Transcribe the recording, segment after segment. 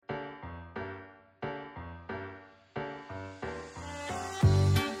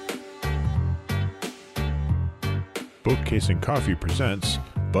Bookcase and Coffee presents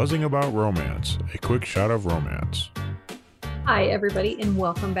Buzzing About Romance, a quick shot of romance. Hi, everybody, and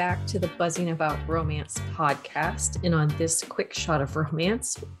welcome back to the Buzzing About Romance podcast. And on this quick shot of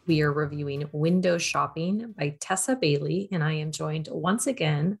romance, we are reviewing Window Shopping by Tessa Bailey. And I am joined once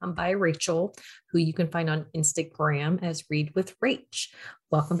again by Rachel, who you can find on Instagram as Read with Rach.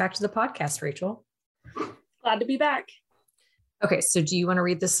 Welcome back to the podcast, Rachel. Glad to be back. Okay, so do you want to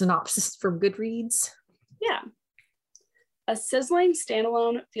read the synopsis from Goodreads? Yeah. A sizzling,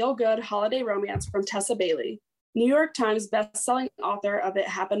 standalone, feel-good holiday romance from Tessa Bailey, New York Times best-selling author of It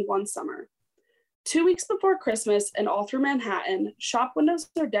Happened One Summer. 2 weeks before Christmas and all through Manhattan, shop windows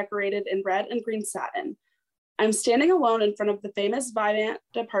are decorated in red and green satin. I'm standing alone in front of the famous Vivant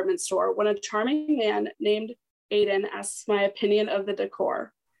department store when a charming man named Aiden asks my opinion of the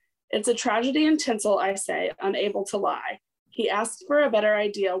decor. It's a tragedy and tinsel, I say, unable to lie. He asks for a better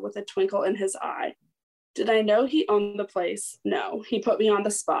idea with a twinkle in his eye. Did I know he owned the place? No, he put me on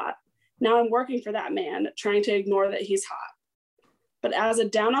the spot. Now I'm working for that man, trying to ignore that he's hot. But as a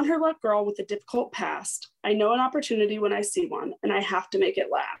down-on-her-luck girl with a difficult past, I know an opportunity when I see one, and I have to make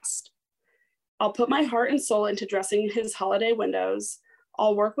it last. I'll put my heart and soul into dressing his holiday windows.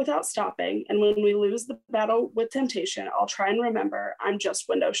 I'll work without stopping, and when we lose the battle with temptation, I'll try and remember I'm just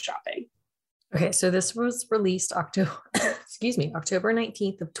window shopping. Okay, so this was released October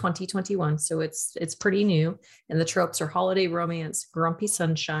 19th of 2021. So it's pretty new. And the tropes are holiday romance, grumpy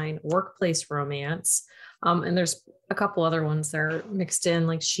sunshine, workplace romance. And there's a couple other ones that are mixed in.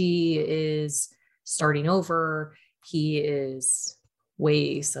 Like she is starting over. He is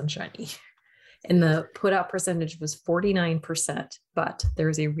way sunshiny. And the put out percentage was 49%. But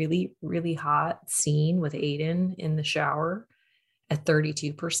there's a really, really hot scene with Aiden in the shower at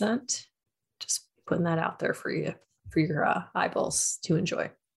 32%. Just putting that out there for you, for your eyeballs to enjoy.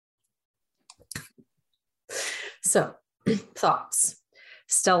 So, thoughts.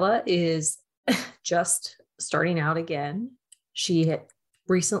 Stella is just starting out again. She had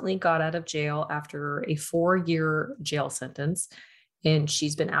recently got out of jail after a 4-year jail sentence, and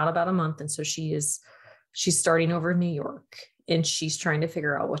she's been out about a month. And so she's starting over in New York, and she's trying to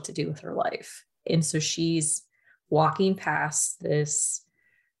figure out what to do with her life. And so she's walking past this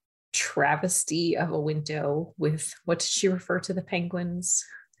travesty of a window with, what did she refer to the penguins?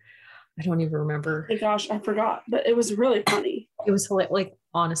 I don't even remember. Oh gosh, I forgot, but it was really funny. It was like,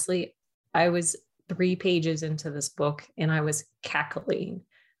 honestly, I was 3 pages into this book and I was cackling,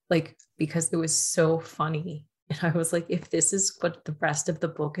 like, because it was so funny. And I was like, if this is what the rest of the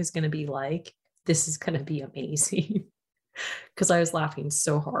book is going to be like, this is going to be amazing. Because I was laughing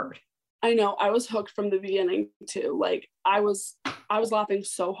so hard. I know, I was hooked from the beginning too. Like I was laughing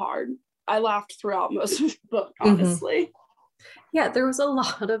so hard. I laughed throughout most of the book, honestly. Yeah, there was a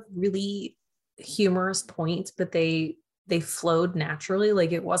lot of really humorous points, but they flowed naturally.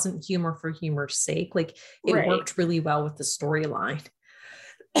 Like it wasn't humor for humor's sake. Like it worked really well with the storyline.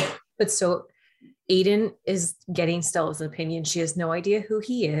 But so Aiden is getting Stella's opinion. She has no idea who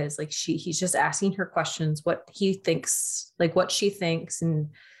he is. Like he's just asking her questions, what he thinks, like what she thinks. And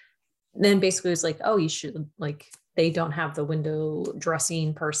then basically it's like, oh, you should, like, they don't have the window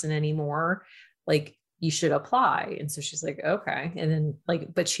dressing person anymore. Like you should apply. And so she's like, okay. And then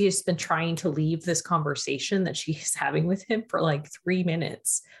like, but she has been trying to leave this conversation that she's having with him for like 3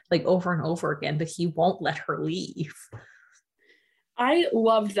 minutes, like over and over again, but he won't let her leave. I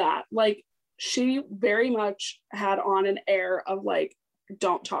loved that. Like she very much had on an air of like,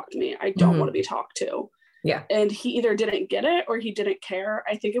 don't talk to me. I don't want to be talked to. Yeah. And he either didn't get it or he didn't care.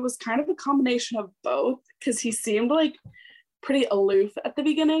 I think it was kind of a combination of both because he seemed like pretty aloof at the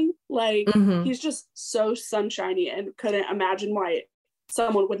beginning. Like he's just so sunshiny and couldn't imagine why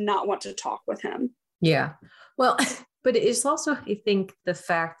someone would not want to talk with him. Yeah. Well, but it's also, I think, the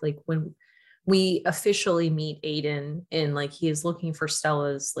fact like when we officially meet Aiden and like he is looking for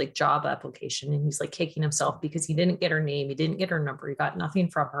Stella's like job application and he's like kicking himself because he didn't get her name, he didn't get her number, he got nothing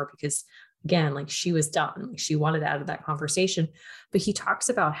from her because again, like she was done, like she wanted out of that conversation. But he talks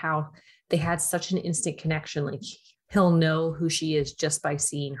about how they had such an instant connection, like he'll know who she is just by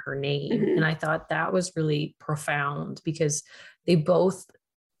seeing her name. And I thought that was really profound because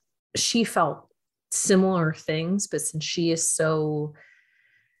she felt similar things, but since she is so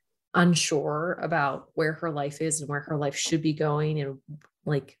unsure about where her life is and where her life should be going and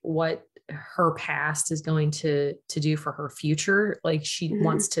like what her past is going to do for her future, like she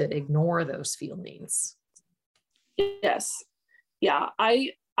wants to ignore those feelings. Yes. Yeah,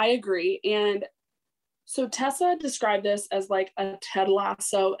 I agree. And so Tessa described this as like a Ted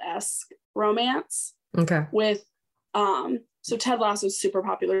Lasso-esque romance. Okay. With So Ted Lasso is a super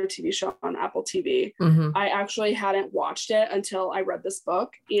popular TV show on Apple TV. Mm-hmm. I actually hadn't watched it until I read this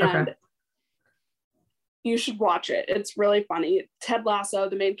book, and you should watch it. It's really funny. Ted Lasso,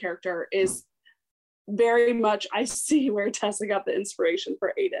 the main character, is very much, I see where Tessa got the inspiration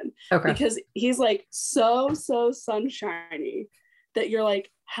for Aiden. Because he's like so sunshiny that you're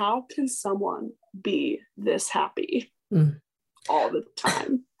like, how can someone be this happy all the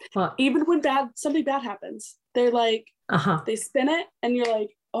time? Well, even when something bad happens, they're like, they spin it and you're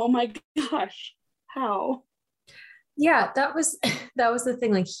like, oh my gosh, how? Yeah, that was the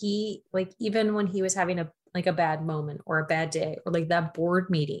thing. Like he, like, even when he was having a bad moment or a bad day, or like that board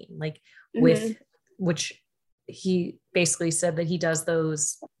meeting, like with, which he basically said that he does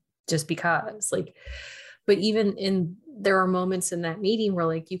those just because, like, but even there are moments in that meeting where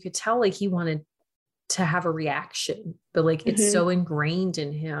like, you could tell like he wanted to have a reaction, but like, it's so ingrained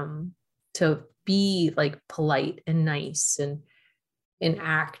in him to be like polite and nice and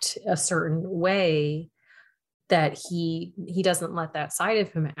act a certain way that he doesn't let that side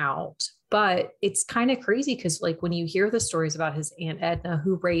of him out. But it's kind of crazy because like when you hear the stories about his Aunt Edna,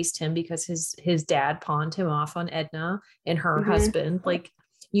 who raised him because his dad pawned him off on Edna and her husband, like,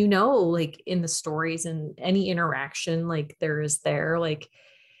 you know, like in the stories and any interaction like like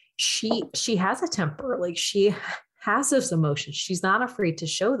she has a temper, like she has those emotions, she's not afraid to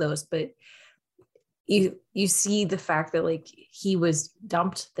show those. But you see the fact that like he was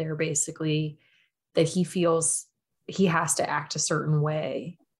dumped there, basically, that he feels he has to act a certain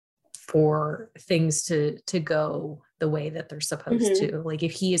way for things to go the way that they're supposed to. Like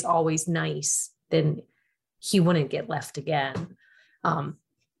if he is always nice, then he wouldn't get left again. And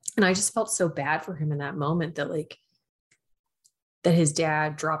I just felt so bad for him in that moment that like that his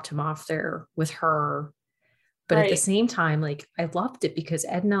dad dropped him off there with her. But at the same time, like I loved it because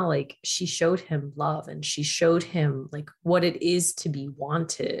Edna, like she showed him love and she showed him like what it is to be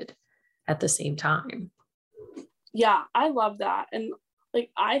wanted at the same time. Yeah, I love that. And like,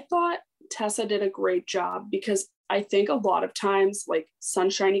 I thought Tessa did a great job because I think a lot of times like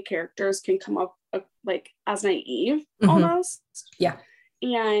sunshiny characters can come up like as naive almost. Yeah.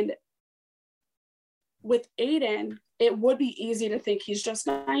 And with Aiden, it would be easy to think he's just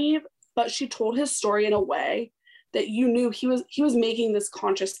naive, but she told his story in a way that you knew he was making this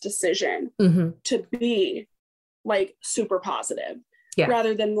conscious decision to be like super positive,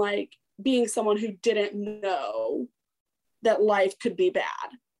 rather than like being someone who didn't know that life could be bad.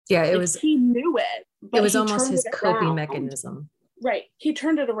 Yeah, he knew it. But it was almost his coping mechanism. Right. He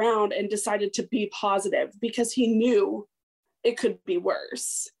turned it around and decided to be positive because he knew it could be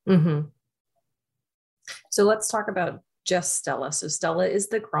worse. So let's talk about just Stella. So Stella is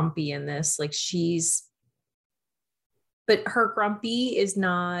the grumpy in this. Like but her grumpy is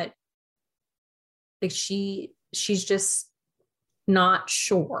not like she's just not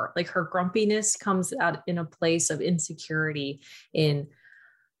sure. Like her grumpiness comes out in a place of insecurity in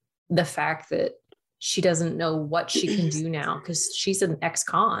the fact that she doesn't know what she can do now because she's an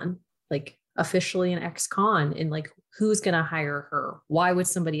ex-con, like officially an ex-con, and like who's gonna hire her? Why would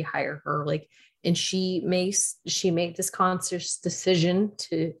somebody hire her? Like, and she made this conscious decision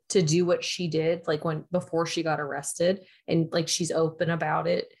to do what she did, like before she got arrested, and like she's open about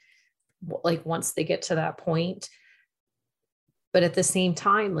it, like once they get to that point. But at the same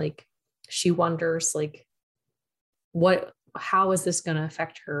time, like she wonders, like, how is this going to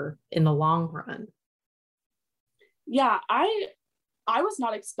affect her in the long run? Yeah, I was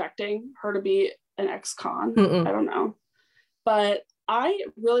not expecting her to be an ex-con. I don't know. But I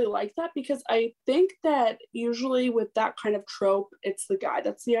really like that because I think that usually with that kind of trope, it's the guy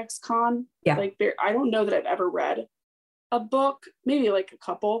that's the ex-con. Yeah. Like I don't know that I've ever read a book, maybe like a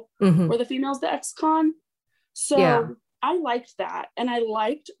couple, where the female's the ex-con. So yeah. I liked that. And I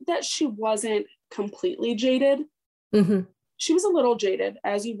liked that she wasn't completely jaded. She was a little jaded,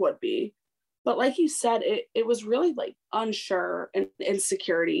 as you would be. But like you said, it was really like unsure and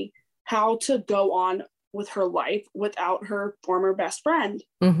insecurity how to go on with her life without her former best friend.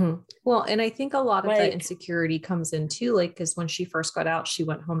 Well, and I think a lot of that insecurity comes in too, like, because when she first got out, she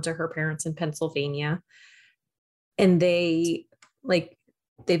went home to her parents in Pennsylvania, and they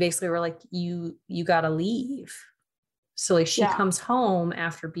basically were like, you got to leave. So like she comes home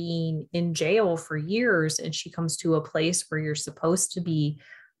after being in jail for years, and she comes to a place where you're supposed to be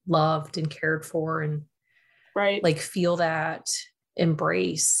loved and cared for and like feel that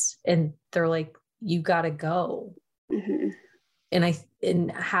embrace, and they're like, you got to go. And in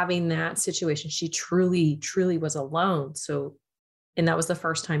having that situation, she truly was alone. So, and that was the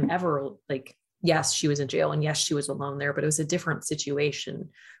first time ever, like yes, she was in jail and yes, she was alone there, but it was a different situation.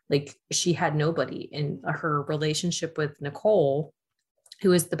 Like she had nobody, and her relationship with Nicole,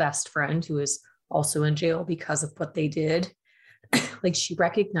 who is the best friend, who is also in jail because of what they did. Like she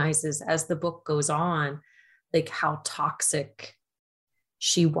recognizes as the book goes on, like how toxic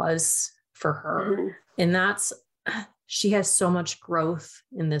she was for her. Mm-hmm. And that's, she has so much growth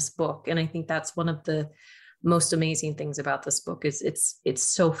in this book. And I think that's one of the most amazing things about this book is it's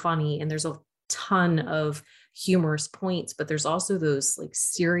so funny, and there's a ton of humorous points, but there's also those like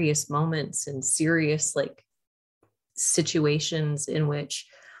serious moments and serious like situations in which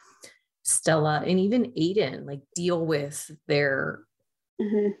Stella and even Aiden like deal with their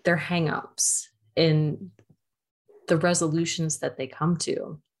hangups and the resolutions that they come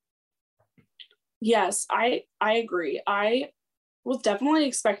to. Yes, I agree. I was definitely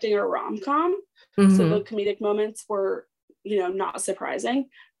expecting a rom-com. So the comedic moments were, not surprising,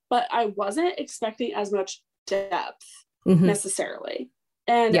 but I wasn't expecting as much depth necessarily.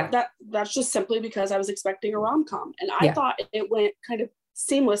 And that's just simply because I was expecting a rom-com, and I thought it went kind of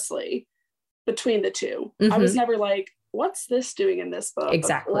seamlessly between the two. I was never like, what's this doing in this book?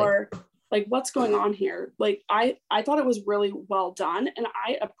 Exactly. Or like, what's going on here? Like, I thought it was really well done, and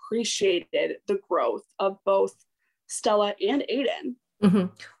I appreciated the growth of both Stella and Aiden.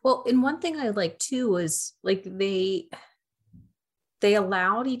 Well, and one thing I like too was like they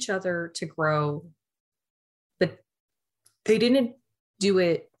allowed each other to grow, but they didn't do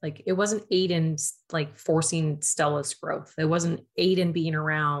it like, it wasn't Aiden like forcing Stella's growth. It wasn't Aiden being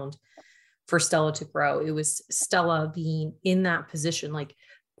around for Stella to grow. It was Stella being in that position, like,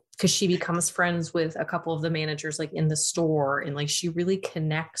 because she becomes friends with a couple of the managers like in the store, and like she really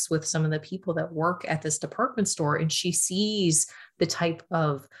connects with some of the people that work at this department store, and she sees the type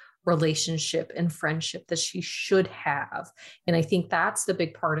of relationship and friendship that she should have. And I think that's the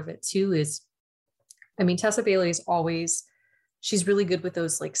big part of it too, is, I mean, Tessa Bailey is always, she's really good with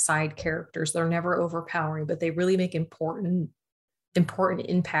those like side characters. They're never overpowering, but they really make important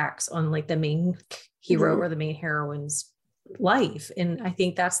impacts on like the main hero or the main heroine's life. And I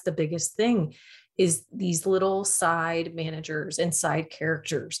think that's the biggest thing, is these little side managers and side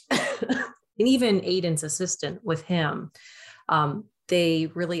characters and even Aiden's assistant with him. They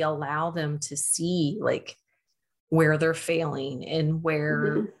really allow them to see like where they're failing and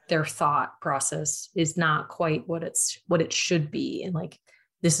where their thought process is not quite what it should be. And like,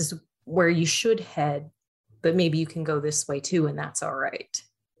 this is where you should head, but maybe you can go this way too, and that's all right.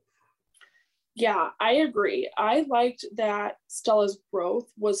 Yeah, I agree. I liked that Stella's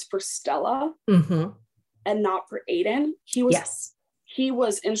growth was for Stella and not for Aiden. He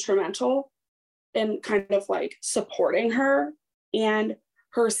was instrumental in kind of like supporting her and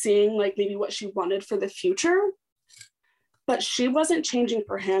her seeing like maybe what she wanted for the future. But she wasn't changing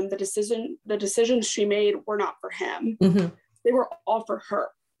for him. The decisions she made were not for him. They were all for her.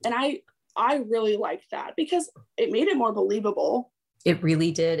 And I really liked that because it made it more believable. It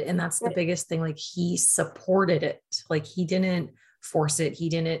really did. And that's the biggest thing. Like, he supported it. Like, he didn't force it. He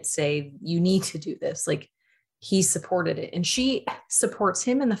didn't say, you need to do this. Like, he supported it. And she supports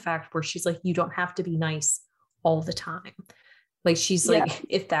him in the fact where she's like, you don't have to be nice all the time. Like, she's like,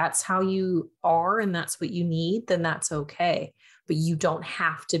 if that's how you are and that's what you need, then that's okay. But you don't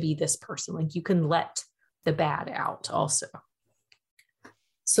have to be this person. Like, you can let the bad out also.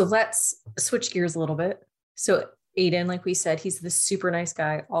 So let's switch gears a little bit. So Aiden, like we said, he's this super nice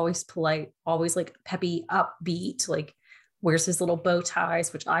guy, always polite, always like peppy, upbeat, like wears his little bow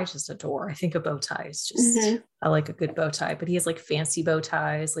ties, which I just adore. I think a bow tie is just, I like a good bow tie, but he has like fancy bow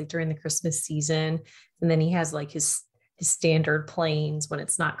ties, like during the Christmas season. And then he has like his standard plains when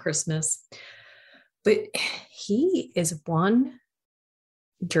it's not Christmas. But he is one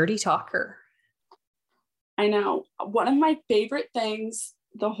dirty talker. I know. One of my favorite things,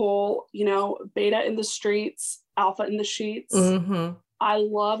 the whole, beta in the streets, alpha in the sheets. I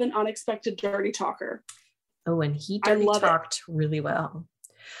love an unexpected dirty talker. Oh, and he dirty talked really well.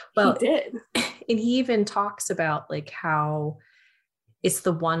 Well, he did. And he even talks about like how it's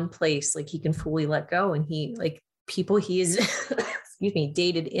the one place like he can fully let go. And he like people he's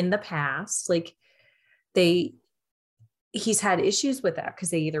dated in the past, like he's had issues with that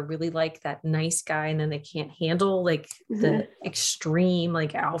because they either really like that nice guy and then they can't handle like the extreme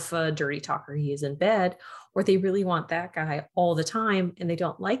like alpha dirty talker he is in bed, or they really want that guy all the time and they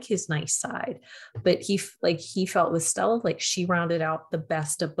don't like his nice side. But he felt with Stella, like she rounded out the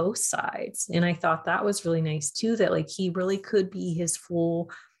best of both sides. And I thought that was really nice too, that like he really could be his full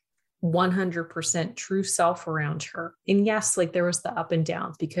 100% true self around her. And yes, like there was the up and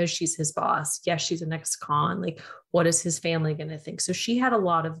downs because she's his boss. Yes, she's an ex-con. Like, what is his family going to think? So she had a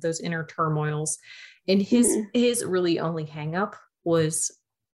lot of those inner turmoils. And his really only hang up was,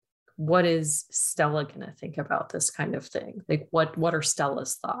 what is Stella going to think about this kind of thing? Like, what are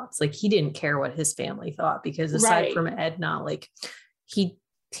Stella's thoughts? Like, he didn't care what his family thought, because aside from Edna, like he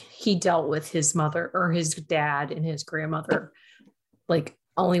dealt with his mother or his dad and his grandmother, like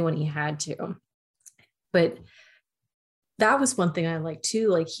only when he had to. But that was one thing I liked too.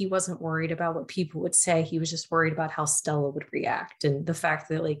 Like, he wasn't worried about what people would say. He was just worried about how Stella would react. And the fact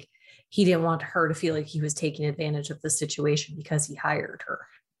that like, he didn't want her to feel like he was taking advantage of the situation because he hired her.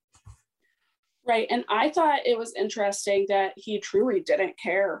 Right. And I thought it was interesting that he truly didn't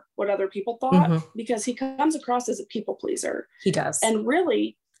care what other people thought, because he comes across as a people pleaser. He does. And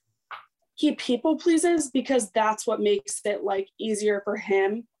really, he people pleases because that's what makes it like easier for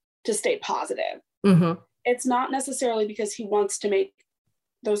him to stay positive. It's not necessarily because he wants to make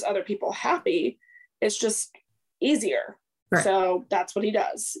those other people happy. It's just easier. Right. So that's what he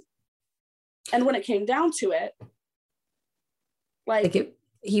does. And when it came down to it,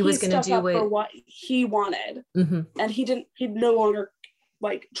 he was going to do it for what he wanted. And he no longer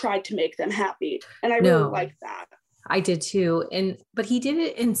like tried to make them happy. And I really liked that. I did too. But he did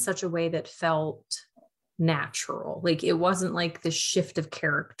it in such a way that felt natural. Like, it wasn't like this shift of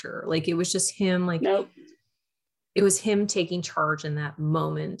character. Like, it was just him, like, it was him taking charge in that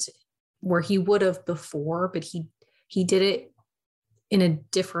moment where he would have before, but he did it in a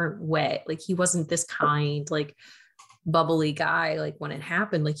different way. Like, he wasn't this kind, like bubbly guy. Like, when it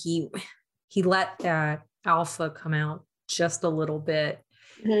happened, like he let that alpha come out just a little bit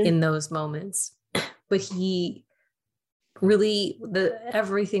in those moments. But he really,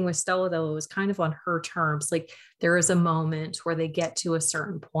 everything with Stella though was kind of on her terms. Like, there is a moment where they get to a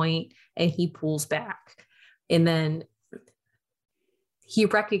certain point and he pulls back, and then he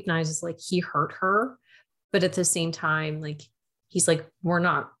recognizes like he hurt her, but at the same time, like, he's like,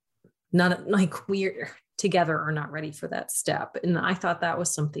 we're together are not ready for that step. And I thought that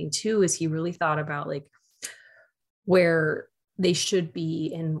was something too, is he really thought about like where they should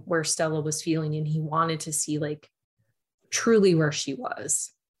be and where Stella was feeling. And he wanted to see like truly where she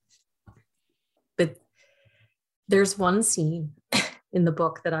was. But there's one scene in the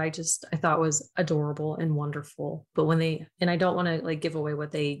book that I thought was adorable and wonderful. But and I don't want to like give away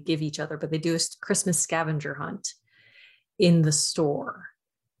what they give each other, but they do a Christmas scavenger hunt in the store.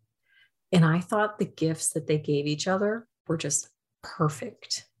 And I thought the gifts that they gave each other were just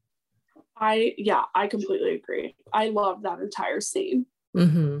perfect. I completely agree. I love that entire scene.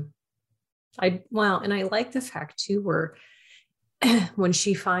 And I like the fact too, where when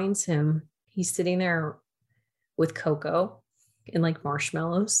she finds him, he's sitting there with Coco and like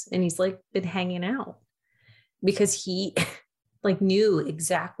marshmallows, and he's like been hanging out because he like knew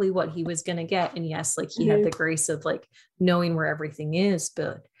exactly what he was going to get. And yes, like he had the grace of like knowing where everything is,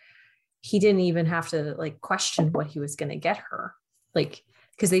 but he didn't even have to like question what he was going to get her. Like,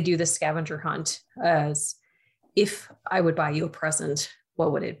 because they do the scavenger hunt as, if I would buy you a present,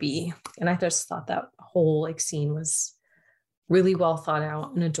 what would it be? And I just thought that whole like scene was really well thought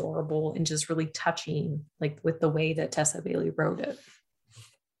out and adorable and just really touching, like with the way that Tessa Bailey wrote it.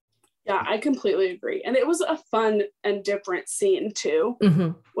 Yeah, I completely agree. And it was a fun and different scene too,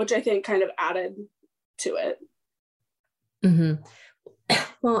 which I think kind of added to it.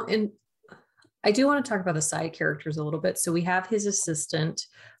 Well, and I do want to talk about the side characters a little bit. So we have his assistant,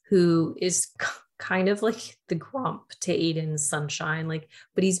 who is kind of like the grump to Aiden's sunshine, like,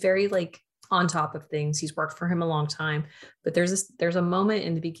 but he's very like on top of things. He's worked for him a long time, but there's a moment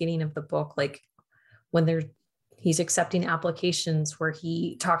in the beginning of the book, like when he's accepting applications, where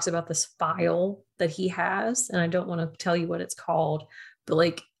he talks about this file that he has, and I don't want to tell you what it's called, but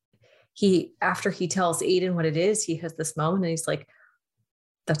like after he tells Aiden what it is, he has this moment and he's like,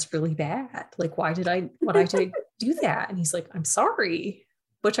 that's really bad. Like, why did I do that? And he's like, I'm sorry,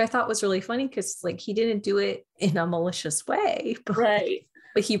 which I thought was really funny, because like he didn't do it in a malicious way, but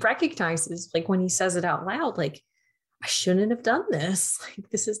he recognizes, like when he says it out loud, like, I shouldn't have done this. Like,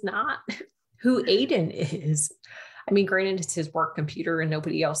 this is not who Aiden is. I mean, granted, it's his work computer and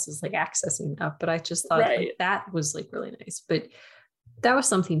nobody else is like accessing that, but I just thought like, that was like really nice. But that was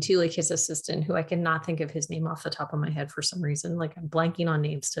something too, like his assistant, who I cannot think of his name off the top of my head for some reason. Like, I'm blanking on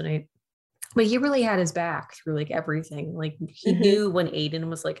names tonight, but he really had his back through like everything. Like, he knew when Aiden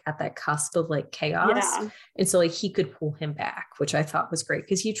was like at that cusp of like chaos. And so like he could pull him back, which I thought was great,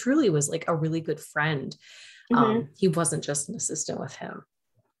 because he truly was like a really good friend. He wasn't just an assistant with him.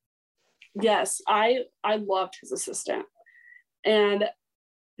 Yes, I loved his assistant. And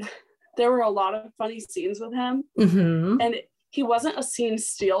there were a lot of funny scenes with him. And he wasn't a scene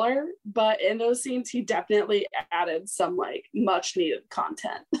stealer, but in those scenes, he definitely added some like much needed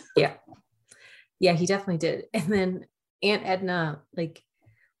content. Yeah, he definitely did. And then Aunt Edna, like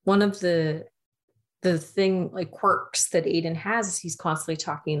one of the thing like quirks that Aiden has is he's constantly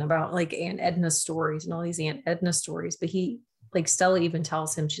talking about like Aunt Edna stories and all these Aunt Edna stories. But he, like Stella even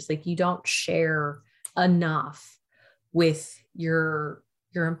tells him, she's like, you don't share enough with your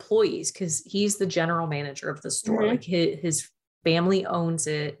employees, because he's the general manager of the store. Like his family owns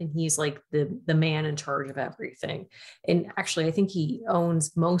it, and he's like the man in charge of everything. And actually, I think he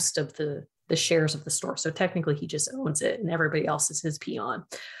owns most of the shares of the store. So technically he just owns it and everybody else is his peon.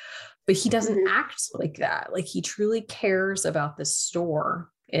 But he doesn't act like that. Like he truly cares about the store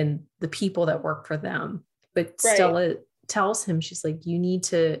and the people that work for them. But Stella tells him, she's like, you need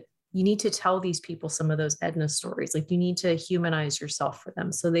to tell these people some of those Edna stories. Like you need to humanize yourself for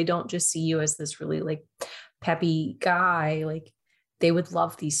them, so they don't just see you as this really like peppy guy. Like they would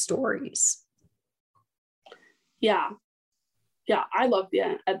love these stories. Yeah, I love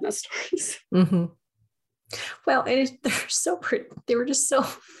the Edna stories. Well, and they were just so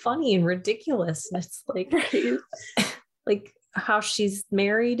funny and ridiculous. And it's like, like how she's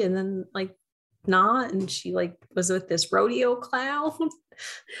married and then like not, and she like was with this rodeo clown.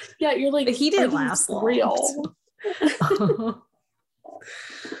 Yeah, you're like, but he didn't last long. Real.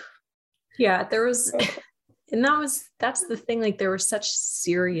 Yeah, there was, and that's the thing. Like there were such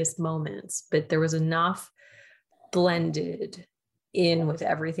serious moments, but there was enough blended in with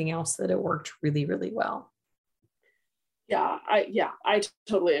everything else that it worked really, really well. I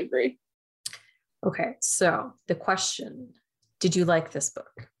totally agree. Okay, so the question, did you like this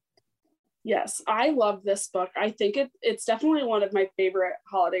book? Yes, I love this book. I think it's definitely one of my favorite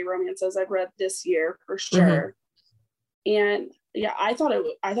holiday romances I've read this year for sure. And yeah, I thought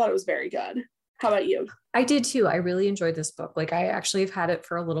it was very good. How about you? I did too. I really enjoyed this book. Like I actually have had it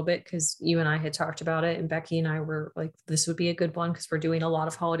for a little bit because you and I had talked about it, and Becky and I were like, this would be a good one because we're doing a lot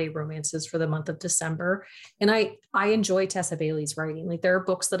of holiday romances for the month of December. And I enjoy Tessa Bailey's writing. Like there are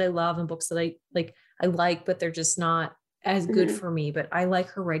books that I love and books that I like, but they're just not as good for me. But I like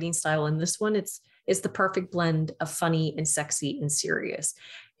her writing style. And this one, it's the perfect blend of funny and sexy and serious.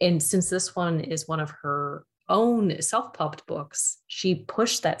 And since this one is one of her own self-pubbed books, she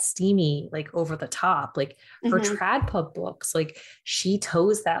pushed that steamy like over the top. Like her trad pub books, like she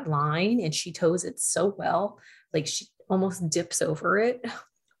toes that line and she toes it so well, like she almost dips over it.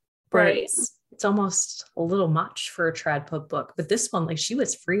 Right. It's almost a little much for a trad pub book, but this one, like she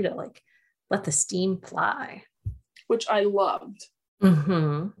was free to like let the steam fly, which I loved.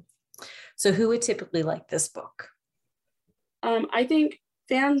 So who would typically like this book? I think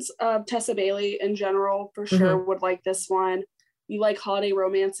fans of Tessa Bailey in general for sure would like this one. You like holiday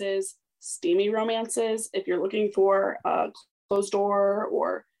romances, steamy romances. If you're looking for a closed door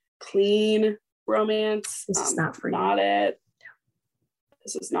or clean romance, this is not for you.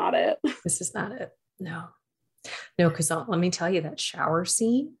 This is not it. This is not it. No, because let me tell you, that shower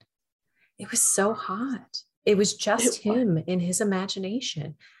scene, it was so hot. It was just him in his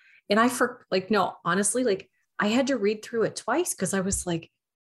imagination. And honestly, like I had to read through it twice because I was like,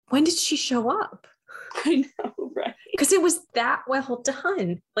 when did she show up? I know, right? Because it was that well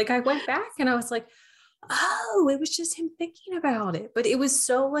done. Like I went back and I was like, oh, it was just him thinking about it. But it was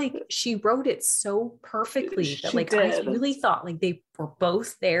so like, she wrote it so perfectly that like, I really thought like they were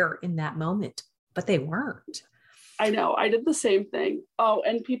both there in that moment, but they weren't. I know. I did the same thing. Oh,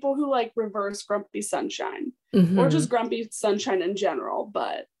 and people who like reverse Grumpy Sunshine or just Grumpy Sunshine in general.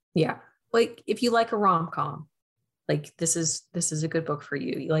 But yeah, like if you like a rom-com, like this is a good book for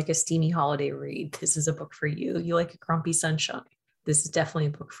you. You like a steamy holiday read, this is a book for you. You like a Grumpy Sunshine, this is definitely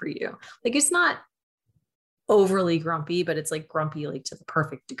a book for you. Like it's not overly grumpy, but it's like grumpy like to the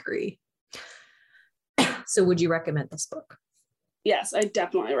perfect degree. So would you recommend this book? Yes, I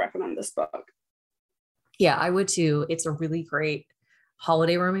definitely recommend this book. Yeah, I would too. It's a really great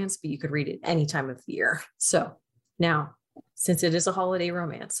holiday romance, but you could read it any time of the year. So now, since it is a holiday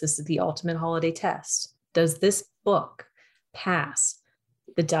romance, this is the ultimate holiday test. Does this book pass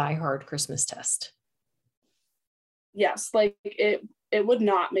the Die Hard Christmas test? Yes, like it would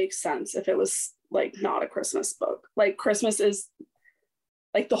not make sense if it was like not a Christmas book. Like Christmas is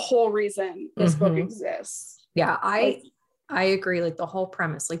like the whole reason this book exists. Yeah, I agree. Like the whole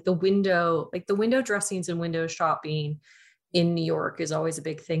premise, like the window dressings and window shopping in New York is always a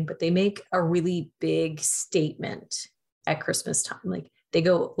big thing, but they make a really big statement at Christmas time. Like they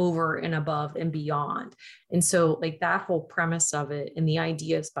go over and above and beyond. And so like that whole premise of it and the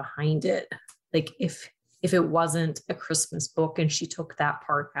ideas behind it, like if if it wasn't a Christmas book and she took that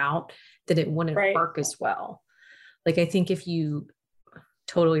part out, then it wouldn't work as well. Like, I think if you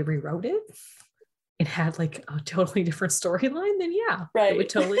totally rewrote it and had like a totally different storyline, then it would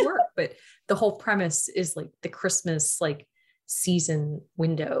totally work. But the whole premise is like the Christmas like season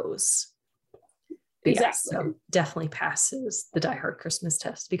windows. But exactly. So definitely passes the Die Hard Christmas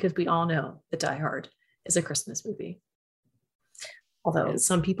test, because we all know that Die Hard is a Christmas movie. Although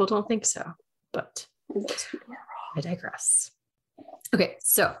some people don't think so, but those people are wrong. I digress. Okay,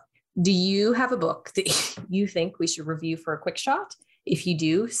 so do you have a book that you think we should review for a quick shot? If you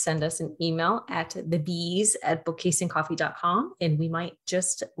do, send us an email at thebees@bookcaseandcoffee.com, and we might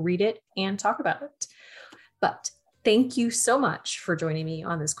just read it and talk about it. But thank you so much for joining me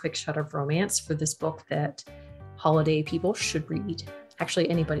on this quick shot of romance for this book that holiday people should read.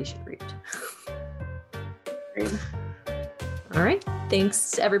 Actually, anybody should read. Great. All right.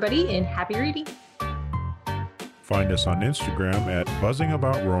 Thanks, everybody, and happy reading. Find us on Instagram at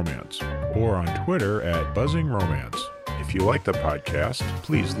buzzingaboutromance or on Twitter at buzzingromance. If you like the podcast,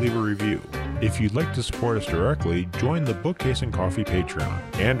 please leave a review. If you'd like to support us directly, join the Bookcase and Coffee Patreon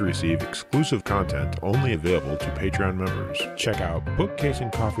and receive exclusive content only available to Patreon members. Check out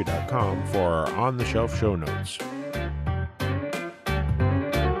bookcaseandcoffee.com for our on-the-shelf show notes.